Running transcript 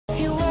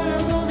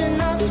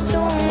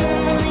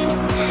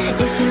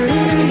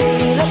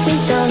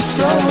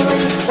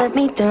let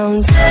me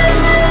down.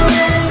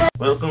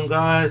 Welcome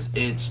guys,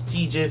 it's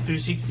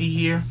TJ360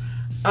 here,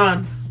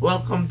 and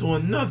welcome to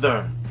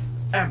another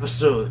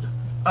episode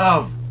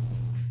of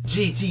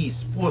GT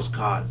Sports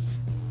Cars.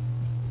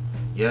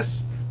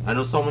 Yes, I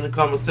know someone in the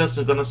comment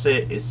section is gonna say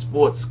it's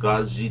Sports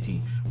Cars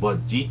GT, but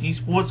GT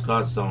Sports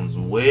Cars sounds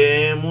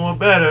way more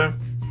better.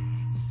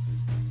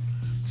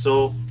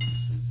 So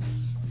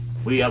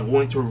we are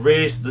going to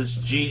race this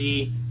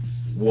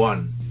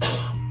GT1.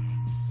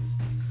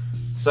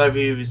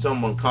 Sorry if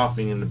someone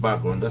coughing in the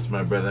background. That's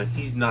my brother.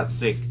 He's not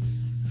sick.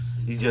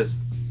 He's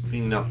just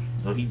feeling up.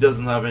 No, he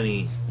doesn't have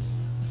any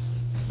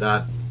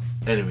that.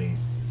 Anyway,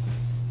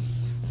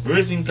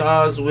 racing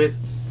supercars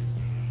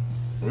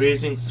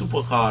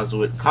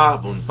with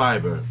carbon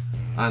fiber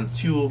and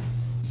tube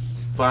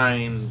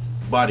fine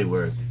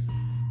bodywork.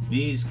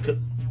 These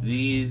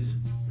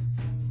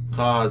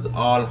cars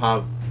all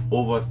have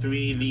over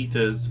 3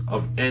 liters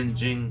of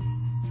engine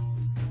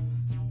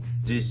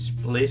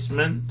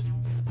displacement,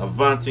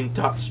 advancing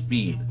top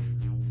speed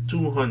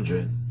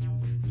 200.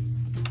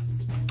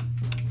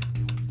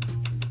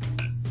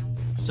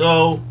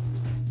 So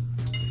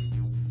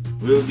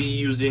we'll be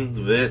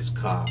using this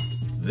car,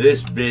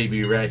 this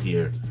baby right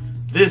here,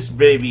 this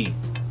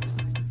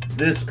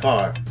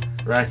car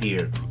right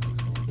here.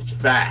 It's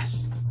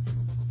fast,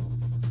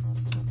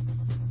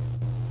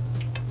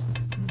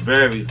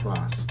 very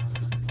fast.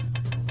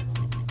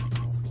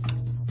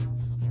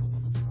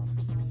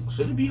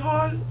 Should it be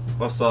hard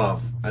or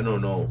soft? I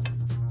don't know.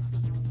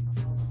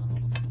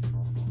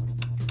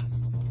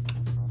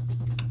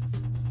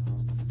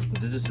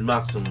 This is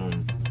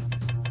maximum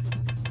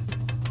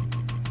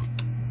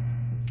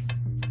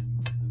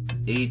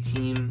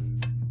 18.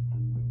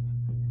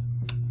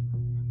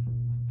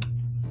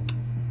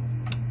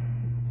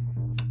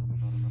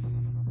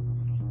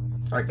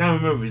 I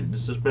can't remember if the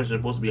suspension is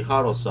supposed to be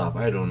hard or soft.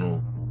 I don't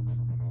know.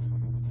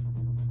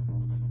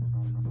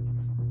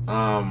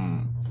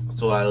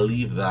 So I'll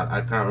leave that.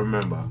 I can't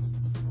remember.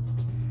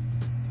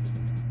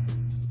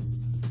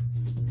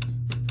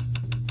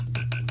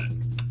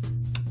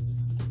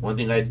 One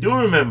thing I do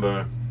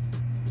remember,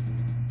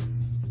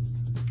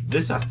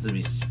 this has to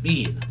be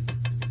speed.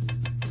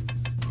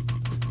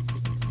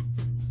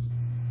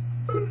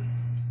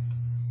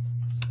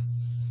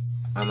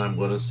 And I'm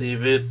gonna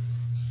save it.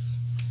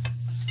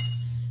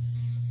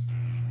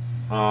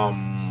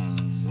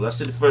 Let's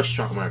see the first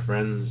track, my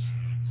friends.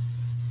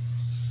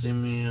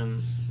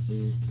 Syrian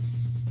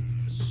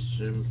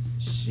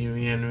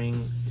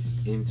Ring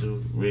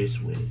into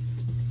Raceway.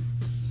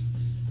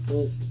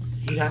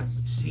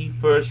 See,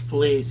 first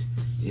place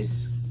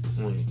is,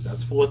 wait,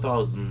 that's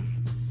 4,000.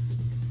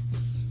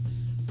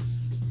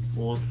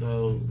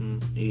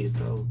 4,000,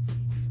 8,000.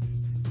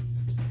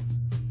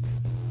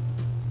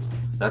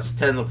 That's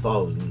 10 of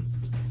 1,000.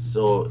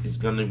 So it's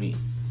gonna be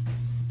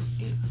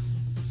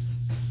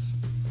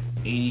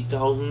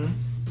 80,000,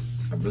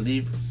 I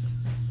believe.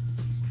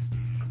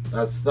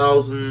 That's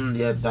 1,000.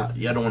 Yeah, that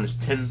the other one is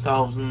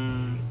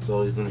 10,000.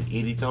 So it's gonna be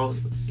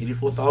 80,000,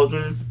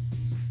 84,000.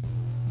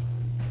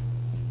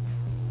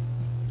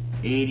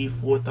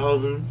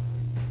 84,000.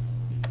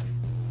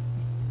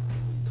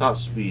 Top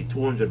speed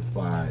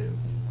 205.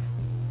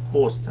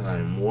 Course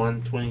time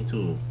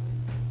 122.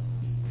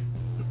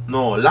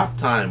 No, lap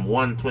time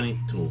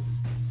 122.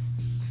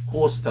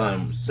 Course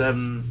time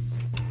 7.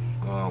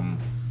 How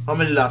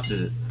many laps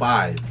is it?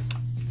 5.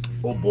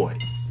 Oh boy.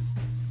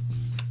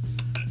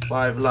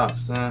 5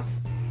 laps, huh?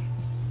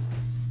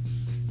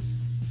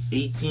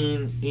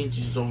 18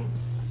 inches of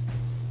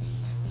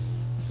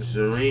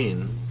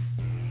rain.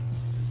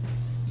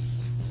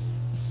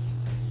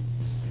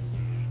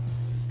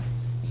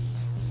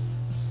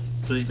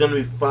 So it's gonna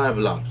be 5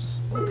 laps.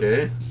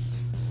 Okay.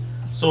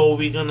 So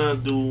we're gonna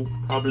do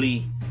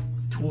probably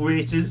 2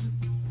 races.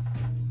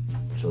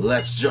 So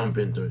let's jump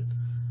into it.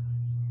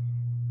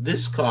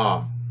 This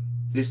car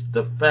is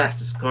the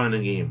fastest car in the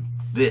game.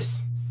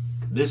 This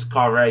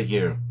car right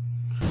here.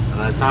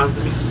 And I time to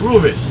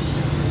prove it.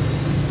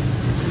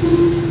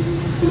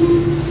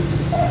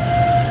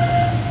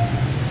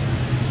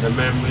 The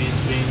memories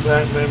bring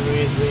back you.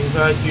 Memories bring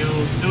back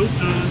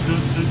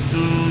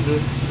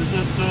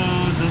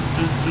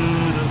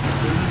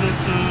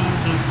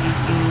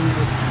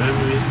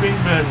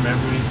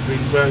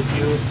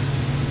you.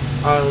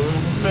 I'll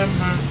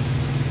remember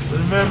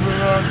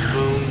on the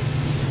phone.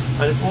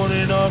 I put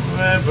it on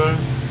forever,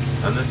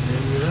 and the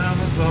thing we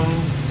never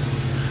thought.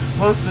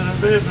 Once in a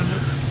river,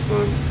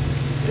 sun,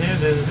 and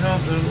then it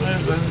helps the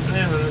river,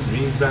 and it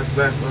brings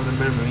back on the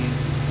memories,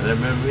 and the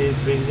memories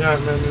bring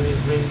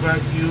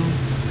back you.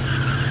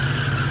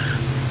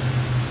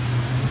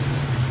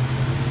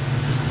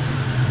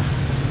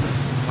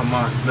 Come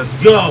on, let's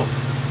go!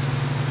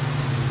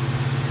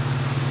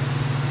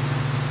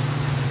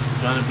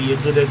 Trying to be a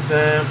good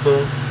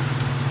example.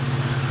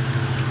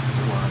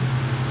 Come on,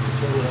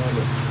 show it all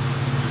up.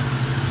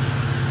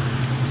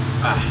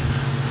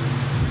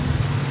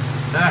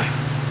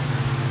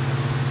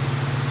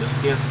 Just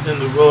can't stand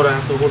the road. I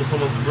have to hold so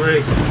much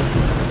brakes.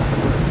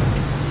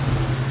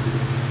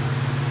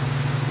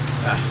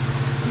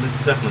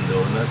 second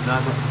though,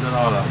 not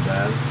all that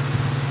bad.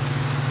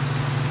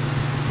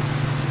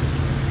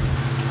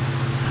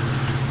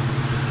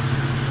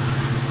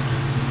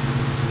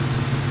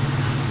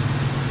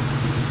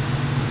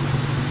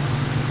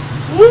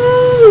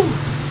 Woo!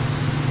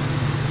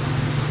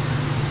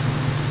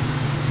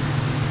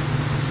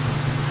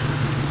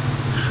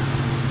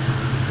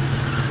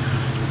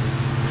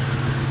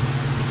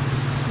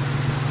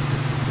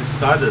 This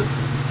car just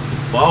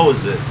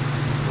bows it.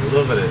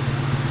 Look at it.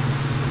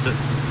 It's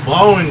just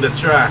bowing the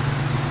track.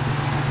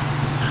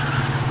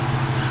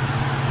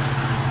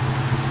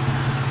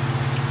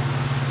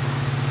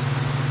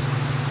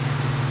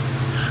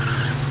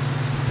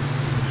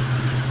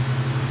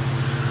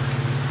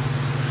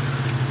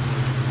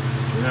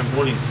 I'm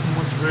holding too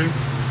much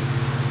brakes.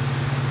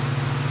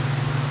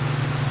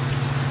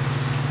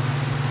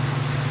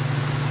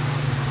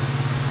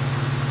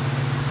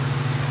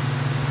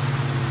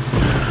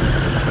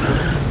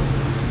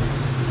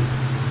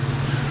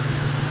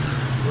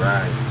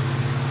 Right.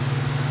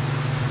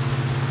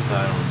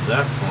 Fire on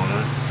that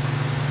corner.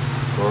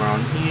 Go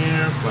around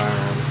here, fire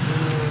on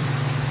here.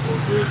 Go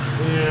brakes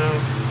there.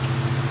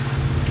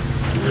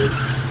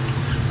 Brakes.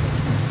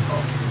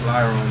 Oh,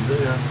 fire on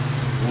there.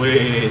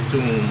 Way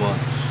too much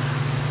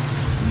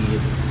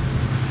speed.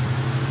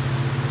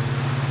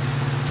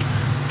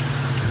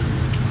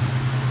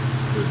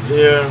 We're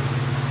there.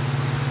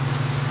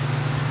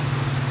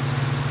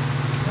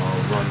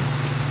 I'll run.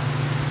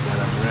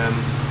 Gotta run.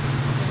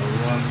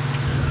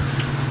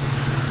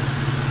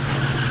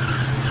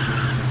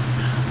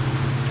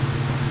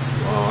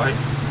 Alright.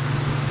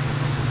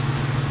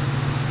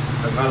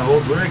 I got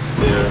whole brakes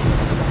there.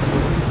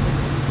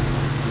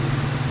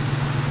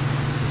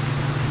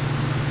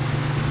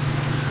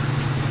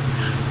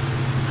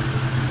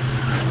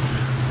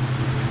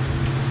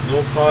 No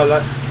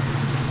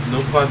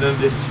car than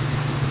this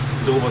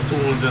is over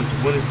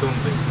 220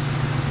 something.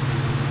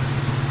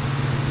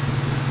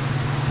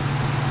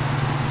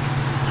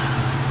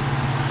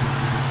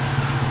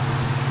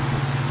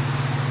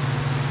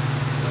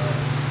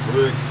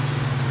 Brakes.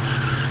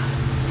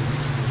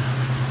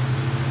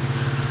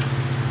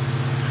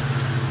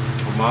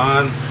 Come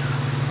on.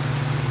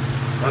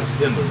 Gotta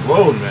stay on the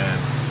road, man.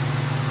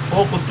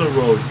 Focus the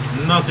road.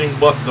 Nothing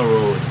but the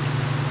road.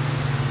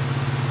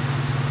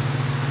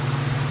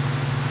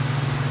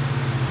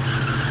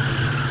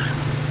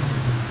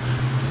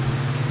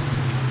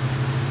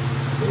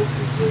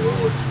 The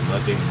road,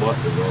 nothing but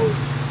the road.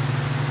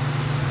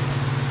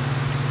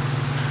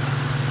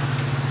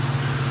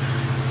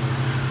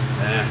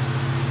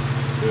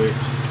 Good.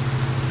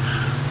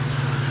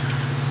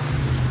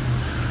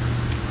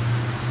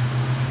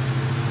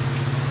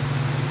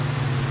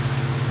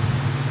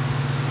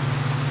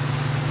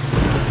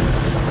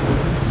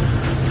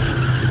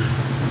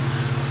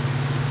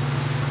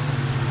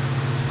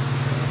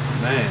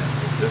 Man,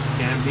 just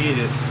can't beat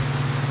it.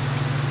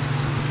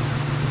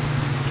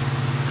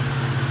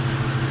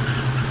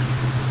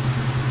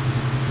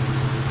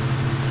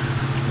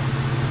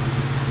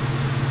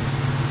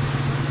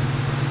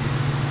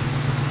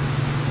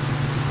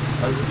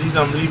 At least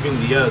I'm leaving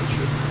the other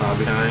car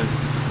behind.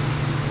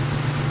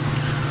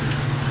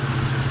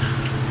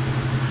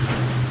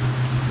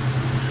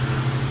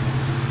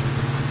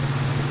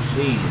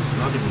 Jeez,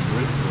 not even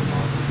brakes no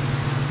more.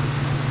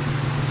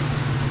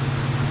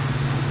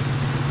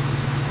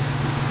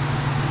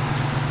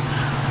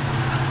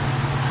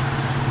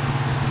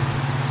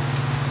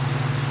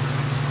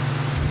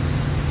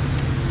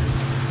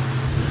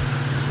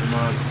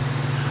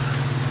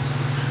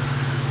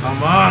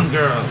 Come on,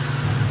 girl.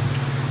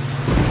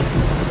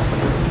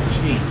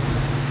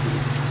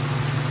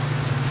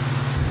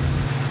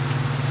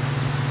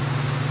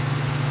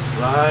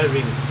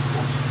 Driving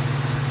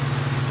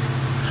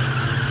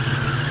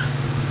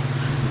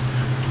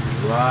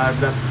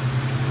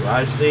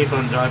drive safe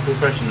and drive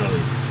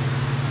professionally.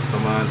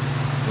 Come on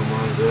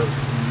girl,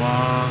 come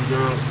on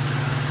girl.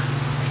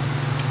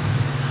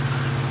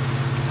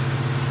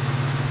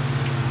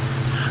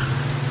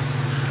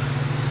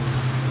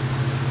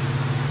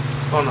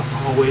 Gonna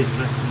always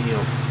mess me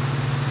up.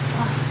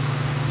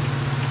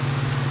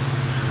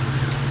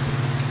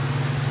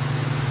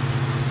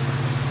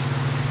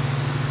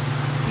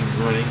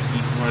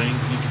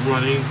 Keep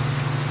running.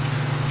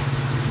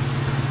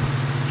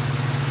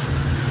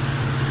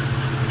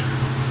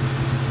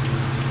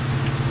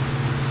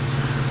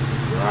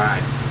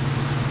 Right.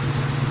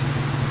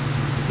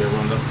 Get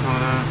around the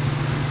corner.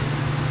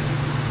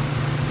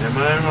 Am I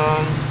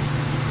wrong?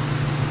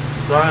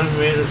 Trying to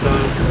make it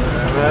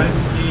wherever I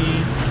see.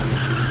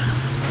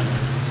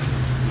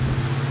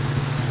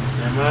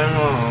 Am I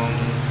wrong?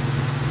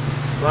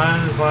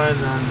 Trying to find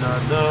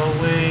another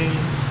way.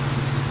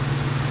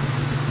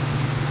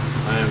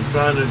 I am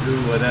trying to do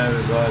what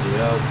everybody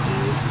else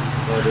does.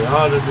 What they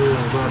ought to do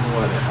is run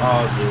what they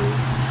ought to do.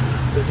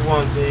 There's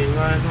one thing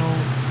I know.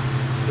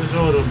 This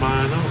road of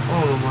mine,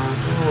 all of mine,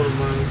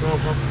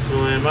 so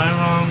am I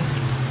wrong?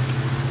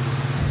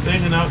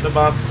 Thinking out the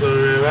box so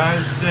where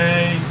I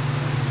stay.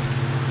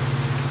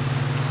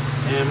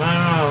 Am I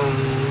wrong?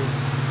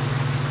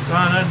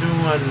 Gonna do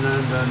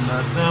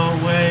another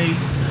way.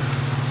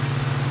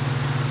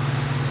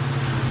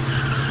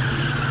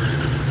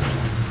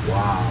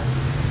 Wow.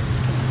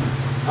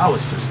 That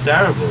was just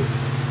terrible.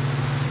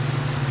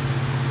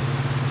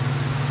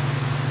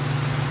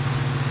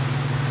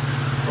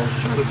 I was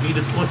trying to beat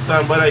it twist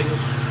time, but I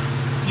just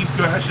keep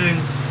crashing.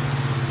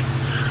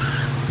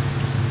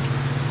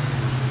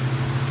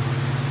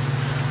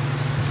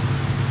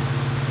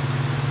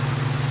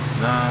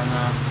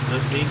 Nah,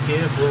 just be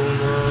careful,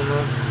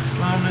 nah.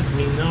 Promise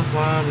me no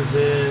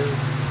promises.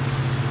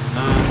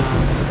 Nah,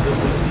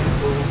 just be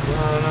careful,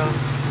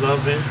 nah.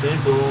 Love and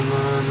simple,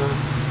 nah.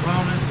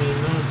 Promise me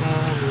no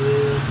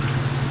promises.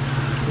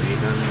 We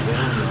gonna go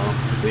now,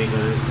 we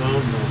gonna go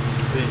now.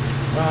 We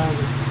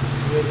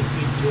with the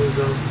features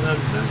of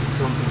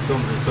something.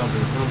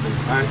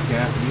 I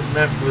can't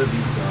remember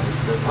these songs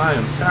because I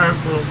am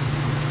terrible.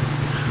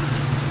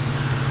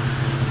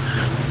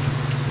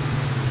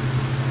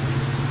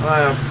 I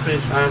have to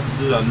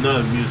do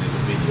another music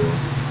video.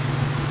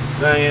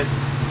 Dang it.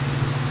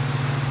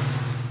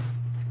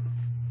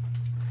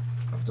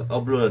 I have to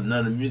upload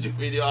another music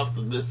video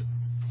after this.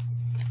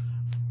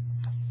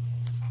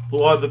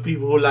 Who are the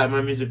people who like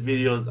my music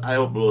videos? I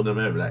upload them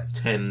every like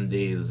 10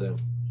 days.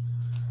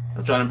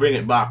 I'm trying to bring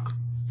it back.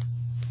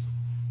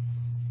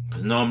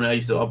 Because normally I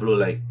used to upload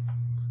like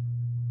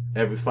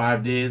every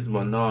 5 days,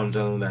 but now I'm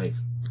trying to like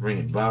bring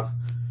it back.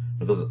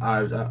 Because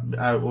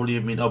I've only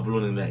been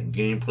uploading like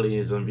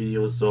gameplays and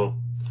videos, so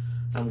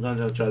I'm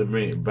gonna try to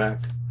bring it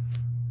back.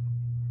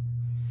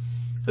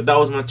 So that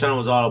was my channel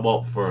was all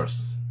about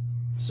first,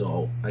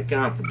 so I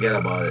can't forget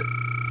about it.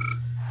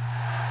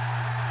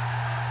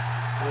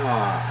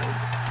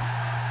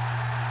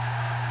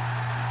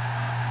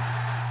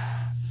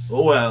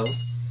 Oh well,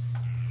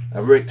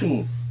 I break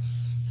 2.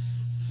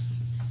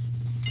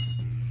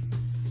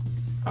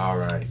 All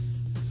right,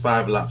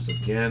 5 laps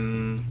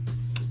again.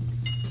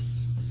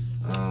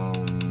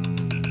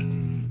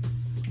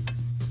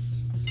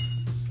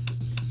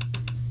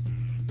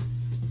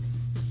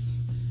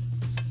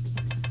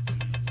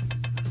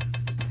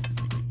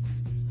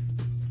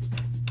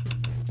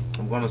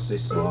 I'm gonna say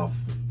soft.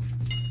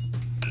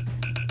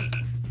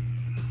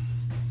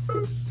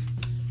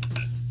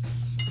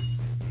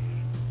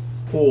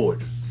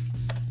 Chord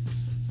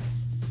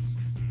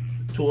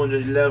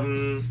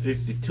 211,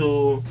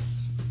 52.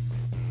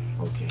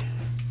 Okay,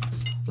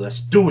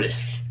 let's do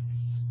this.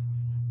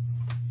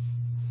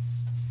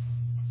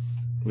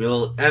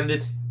 We'll end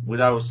it with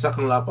our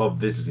second lap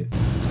of this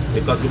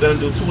because we're gonna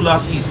do 2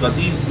 laps each because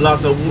these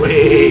laps are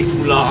way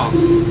too long.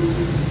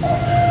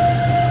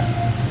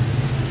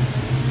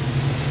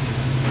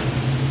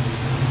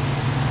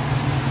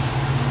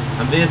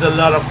 And there's a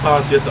lot of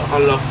cars you have to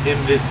unlock in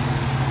this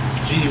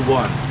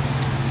G1,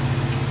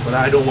 but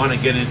I don't want to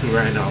get into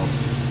right now.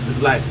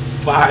 There's like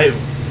 5,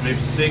 maybe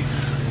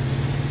 6.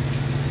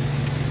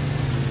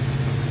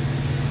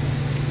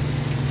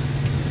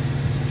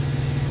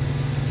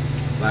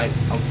 Like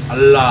a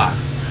lot.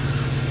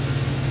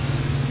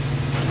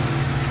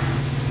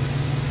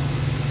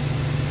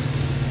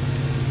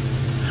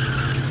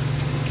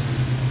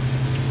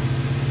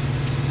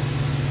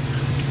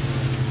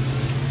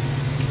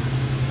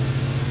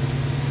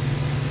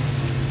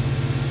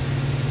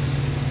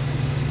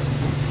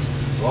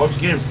 Oh, it's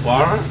getting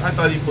far? I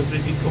thought he was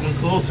coming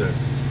closer.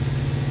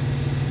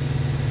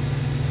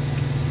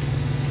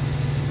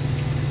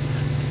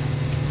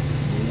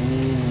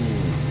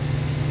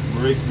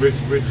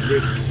 Bricks.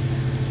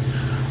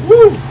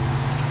 Woo!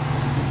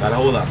 Got a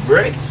whole lot of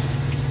bricks.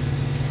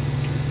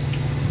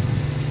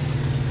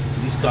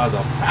 These cars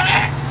are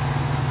fast.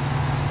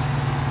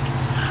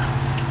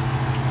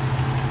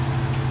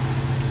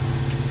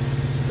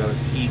 Gotta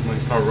keep my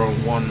car around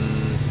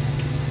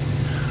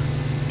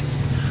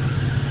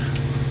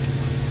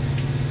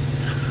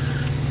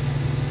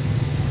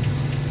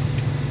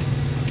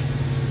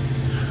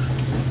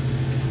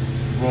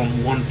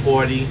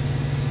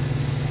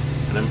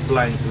And I'm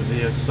flying through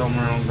there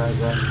somewhere around like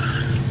that.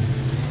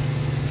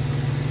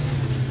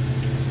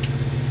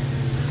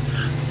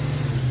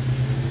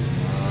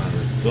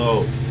 Let's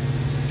go.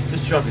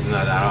 This truck is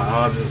not that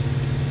hard. I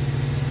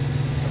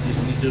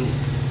just need to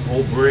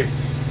hold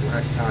brakes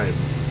right time.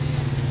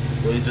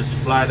 So you just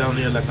fly down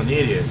there like an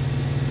idiot.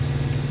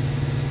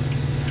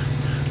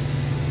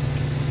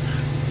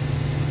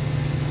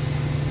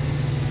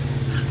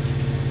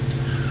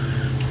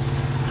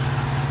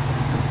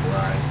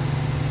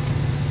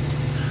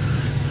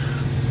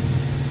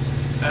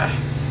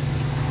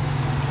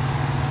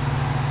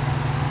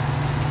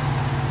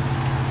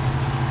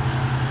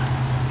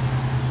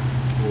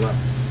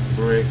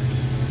 Bricks.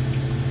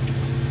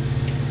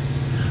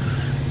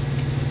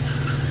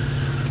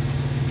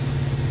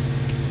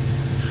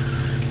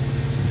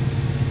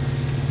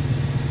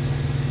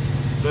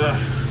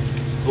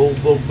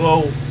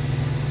 Go.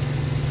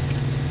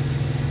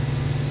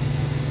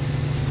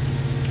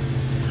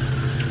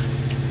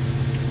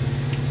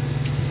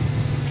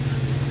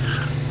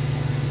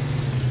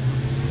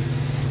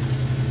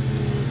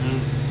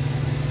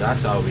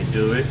 That's how we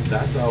do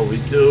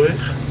it.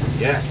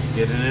 Yes,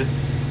 getting it.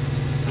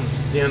 I'm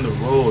stay on the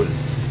road.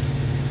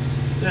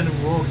 Stay on the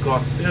road,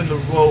 God. Stay on the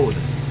road.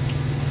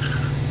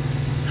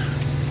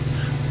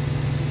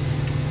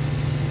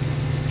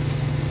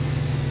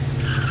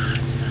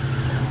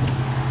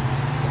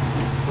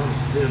 I'm trying to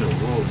stay on the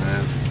road,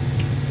 man.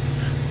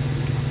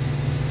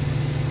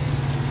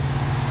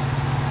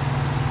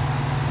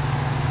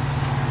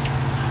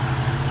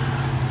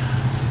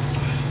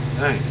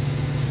 Dang.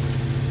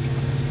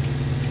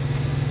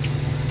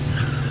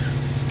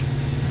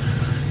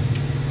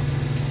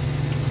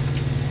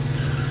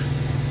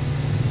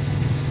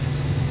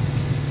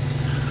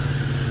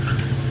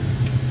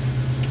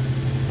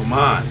 Come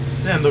on,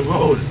 stay on the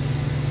road.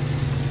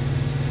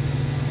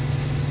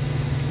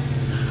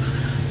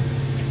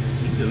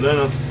 You need to learn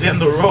how to stay on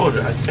the road.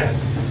 I can't.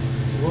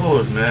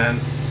 Road, man.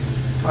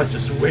 This car's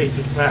just way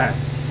too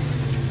fast.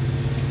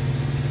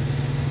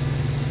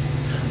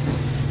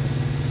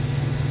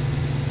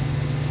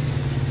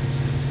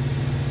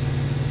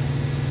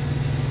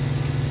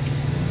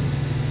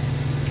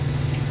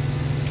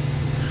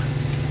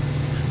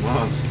 Come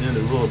on, stay on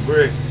the road,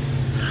 bricks.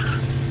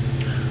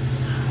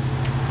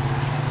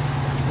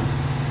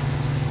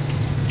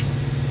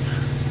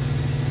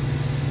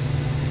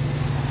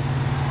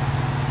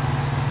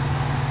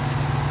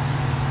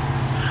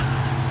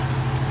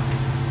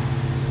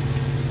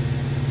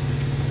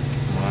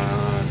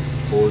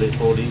 Hold it,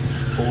 hold it,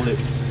 hold it,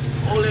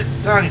 hold it,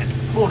 dang it,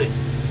 hold it.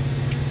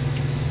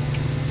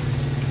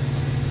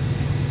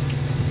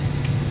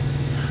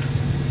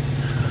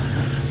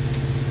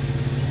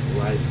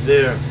 Right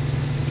there.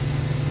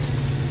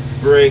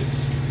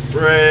 Brakes,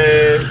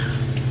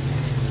 brakes,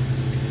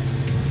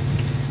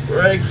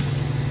 brakes.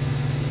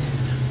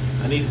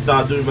 I need to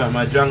start doing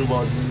my Dragon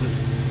Ball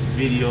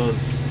videos.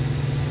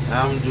 I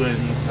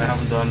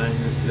haven't done any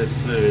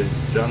Let's Play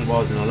Dragon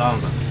Balls in a long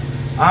time.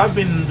 I've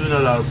been doing a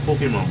lot of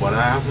Pokemon, but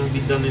I haven't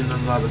been doing a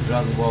lot of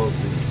Dragon Balls.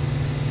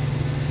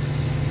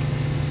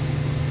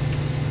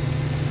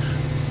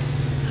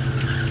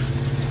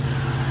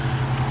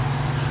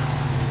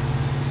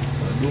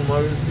 I'll do my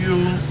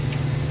review.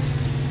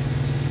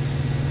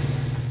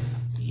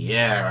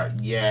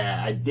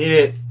 Yeah, I did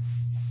it.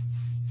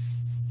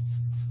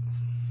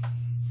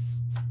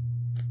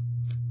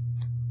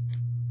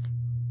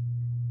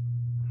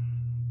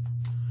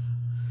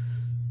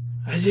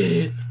 I did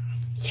it.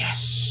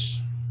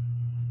 Yes.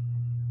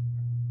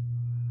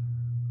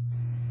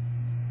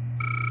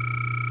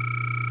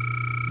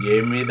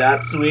 Give me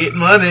that sweet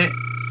money.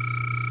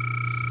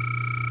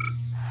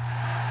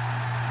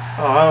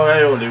 Oh,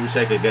 I only wish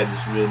I could get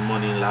this real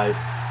money in life.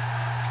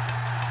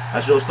 I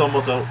show so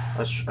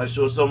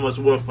much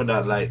work for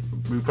that. Like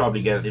we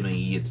probably get it in a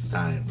year's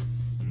time,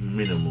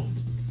 minimum.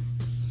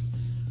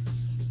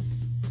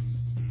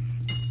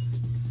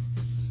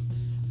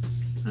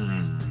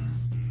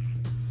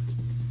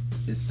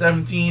 It's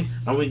 17,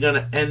 and we're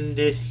gonna end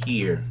it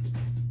here.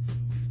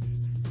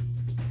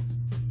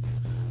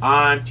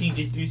 I'm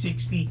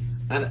TJ360,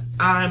 and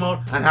I'm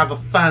out, and have a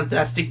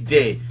fantastic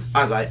day,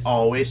 as I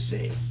always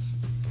say.